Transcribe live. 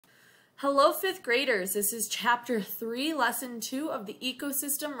Hello, fifth graders. This is chapter 3, lesson 2 of the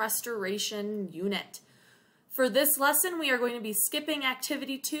Ecosystem Restoration Unit. For this lesson, we are going to be skipping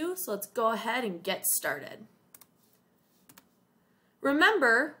activity 2, so let's go ahead and get started.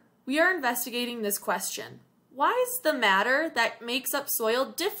 Remember, we are investigating this question. Why is the matter that makes up soil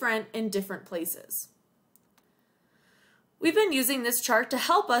different in different places? We've been using this chart to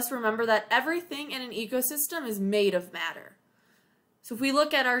help us remember that everything in an ecosystem is made of matter. So if we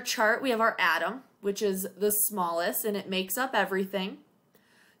look at our chart, we have our atom, which is the smallest, and it makes up everything.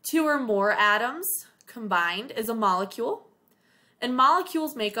 2 or more atoms combined is a molecule, and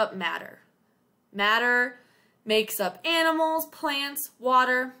molecules make up matter. Matter makes up animals, plants,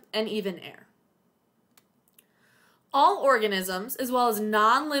 water, and even air. All organisms, as well as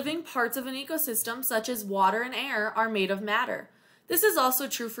non-living parts of an ecosystem, such as water and air, are made of matter. This is also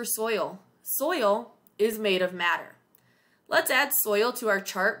true for soil. Soil is made of matter. Let's add soil to our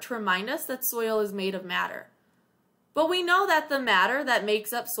chart to remind us that soil is made of matter. But we know that the matter that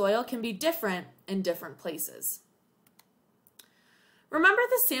makes up soil can be different in different places. Remember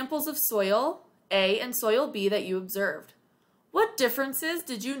the samples of soil A and soil B that you observed. What differences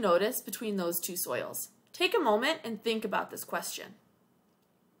did you notice between those two soils? Take a moment and think about this question.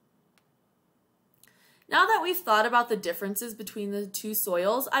 Now that we've thought about the differences between the two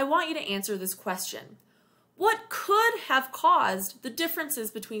soils, I want you to answer this question. What could have caused the differences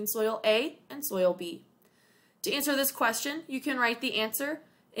between soil A and soil B? To answer this question, you can write the answer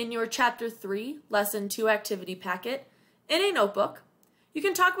in your Chapter 3, Lesson 2 activity packet in a notebook. You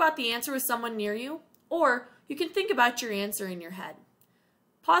can talk about the answer with someone near you, or you can think about your answer in your head.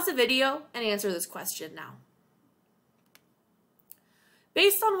 Pause the video and answer this question now.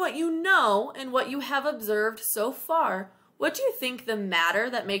 Based on what you know and what you have observed so far, what do you think the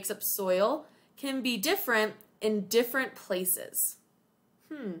matter that makes up soil can be different in different places?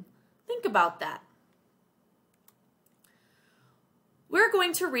 Think about that. We're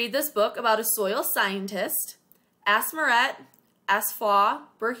going to read this book about a soil scientist, Asmeret Asfaw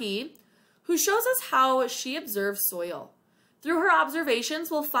Berhe, who shows us how she observes soil. Through her observations,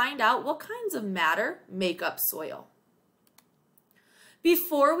 we'll find out what kinds of matter make up soil.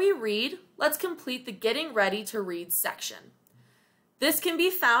 Before we read, let's complete the Getting Ready to Read section. This can be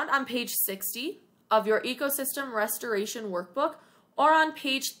found on page 60 of your Ecosystem Restoration Workbook or on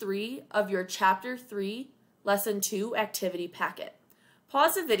page 3 of your Chapter 3, Lesson 2 activity packet.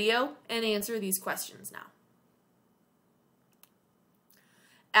 Pause the video and answer these questions now.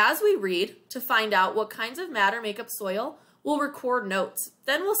 As we read, to find out what kinds of matter make up soil, we'll record notes.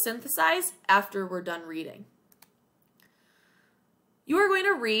 Then we'll synthesize after we're done reading. You are going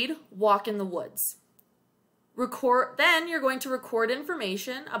to read Walk in the Woods. Then you're going to record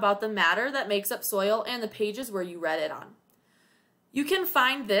information about the matter that makes up soil and the pages where you read it on. You can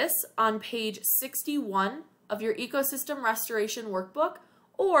find this on page 61 of your Ecosystem Restoration Workbook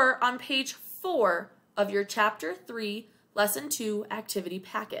or on page 4 of your Chapter 3, Lesson 2 activity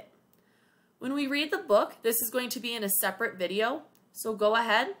packet. When we read the book, this is going to be in a separate video, so go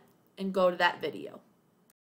ahead and go to that video.